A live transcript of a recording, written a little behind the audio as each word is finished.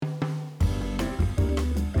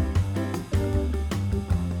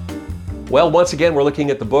Well, once again, we're looking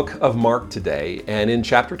at the book of Mark today, and in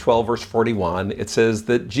chapter 12, verse 41, it says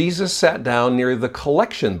that Jesus sat down near the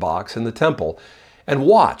collection box in the temple and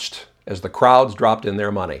watched as the crowds dropped in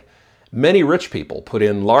their money. Many rich people put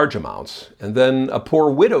in large amounts, and then a poor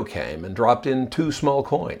widow came and dropped in 2 small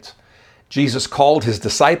coins. Jesus called his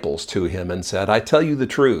disciples to him and said, "I tell you the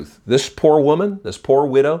truth, this poor woman, this poor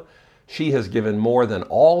widow, she has given more than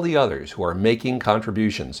all the others who are making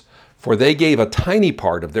contributions. For they gave a tiny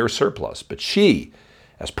part of their surplus, but she,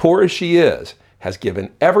 as poor as she is, has given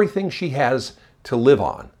everything she has to live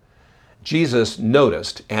on." Jesus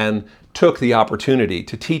noticed and took the opportunity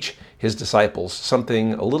to teach his disciples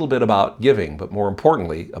something a little bit about giving, but more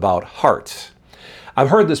importantly, about hearts. I've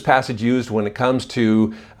heard this passage used when it comes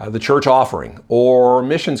to the church offering, or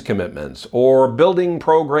missions commitments, or building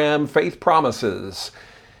program faith promises.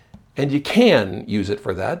 And you can use it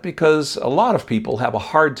for that because a lot of people have a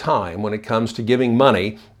hard time when it comes to giving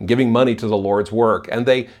money to the Lord's work, and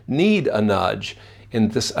they need a nudge in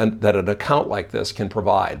this that an account like this can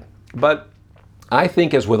provide. But I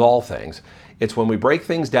think, as with all things, it's when we break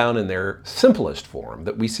things down in their simplest form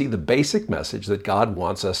that we see the basic message that God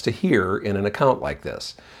wants us to hear in an account like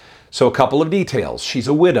this. So a couple of details. She's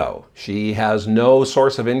a widow. She has no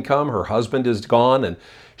source of income. Her husband is gone, and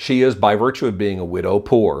she is, by virtue of being a widow,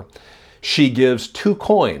 poor. She gives 2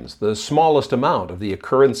 coins, the smallest amount of the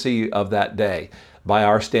currency of that day. By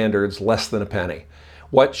our standards, less than a penny.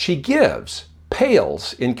 What she gives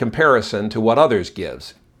pales in comparison to what others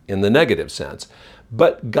gives, in the negative sense.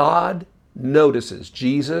 But God notices,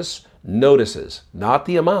 Jesus notices, not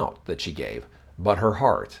the amount that she gave, but her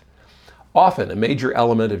heart. Often, a major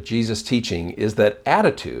element of Jesus' teaching is that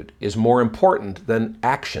attitude is more important than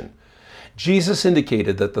action. Jesus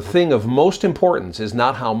indicated that the thing of most importance is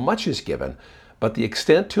not how much is given, but the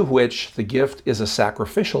extent to which the gift is a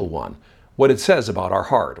sacrificial one, what it says about our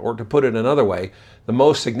heart. Or to put it another way, the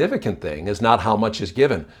most significant thing is not how much is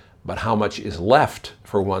given, but how much is left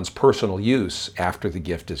for one's personal use after the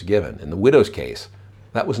gift is given. In the widow's case,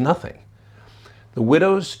 that was nothing. The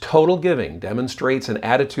widow's total giving demonstrates an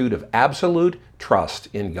attitude of absolute trust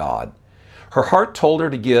in God. Her heart told her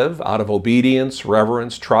to give out of obedience,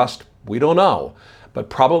 reverence, trust. We don't know, but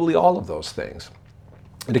probably all of those things.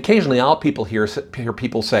 And occasionally I'll hear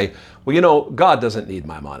people say, well, you know, God doesn't need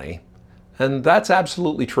my money. And that's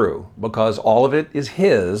absolutely true, because all of it is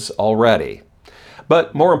His already.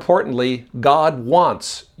 But more importantly, God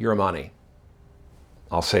wants your money.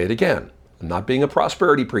 I'll say it again. I'm not being a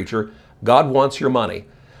prosperity preacher. God wants your money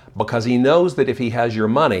because He knows that if He has your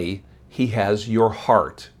money, He has your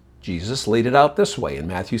heart. Jesus laid it out this way in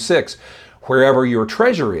Matthew 6. Wherever your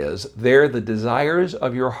treasure is, there the desires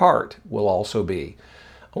of your heart will also be.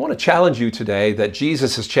 I want to challenge you today that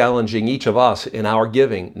Jesus is challenging each of us in our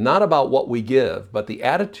giving, not about what we give, but the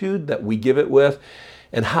attitude that we give it with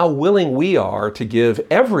and how willing we are to give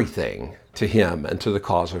everything to Him and to the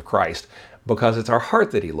cause of Christ, because it's our heart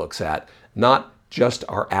that He looks at, not just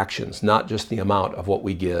our actions, not just the amount of what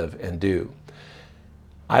we give and do.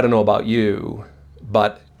 I don't know about you,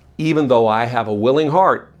 but even though I have a willing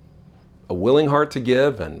heart to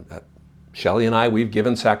give, and Shelley and I, we've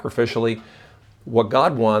given sacrificially, what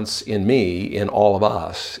God wants in me, in all of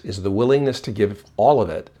us, is the willingness to give all of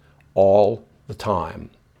it, all the time.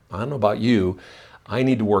 I don't know about you, I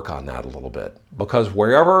need to work on that a little bit, because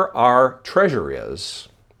wherever our treasure is,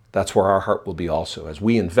 that's where our heart will be also. As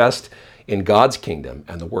we invest in God's kingdom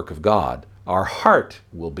and the work of God, our heart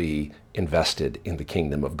will be invested in the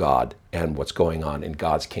kingdom of God and what's going on in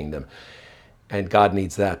God's kingdom. And God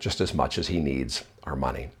needs that just as much as He needs our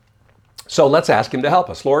money. So let's ask Him to help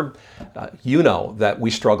us. Lord, you know that we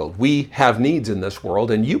struggled. We have needs in this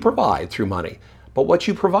world, and you provide through money. But what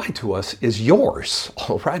you provide to us is yours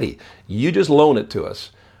already. You just loan it to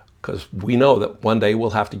us, because we know that one day we'll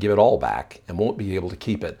have to give it all back and won't be able to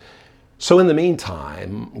keep it. So in the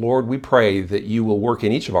meantime, Lord, we pray that you will work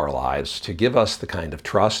in each of our lives to give us the kind of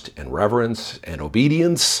trust and reverence and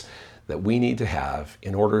obedience that we need to have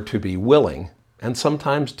in order to be willing, and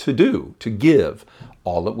sometimes to give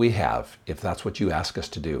all that we have, if that's what you ask us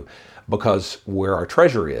to do. Because where our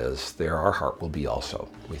treasure is, there our heart will be also.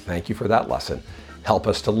 We thank you for that lesson. Help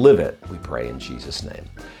us to live it, we pray in Jesus' name.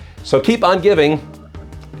 So keep on giving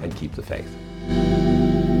and keep the faith.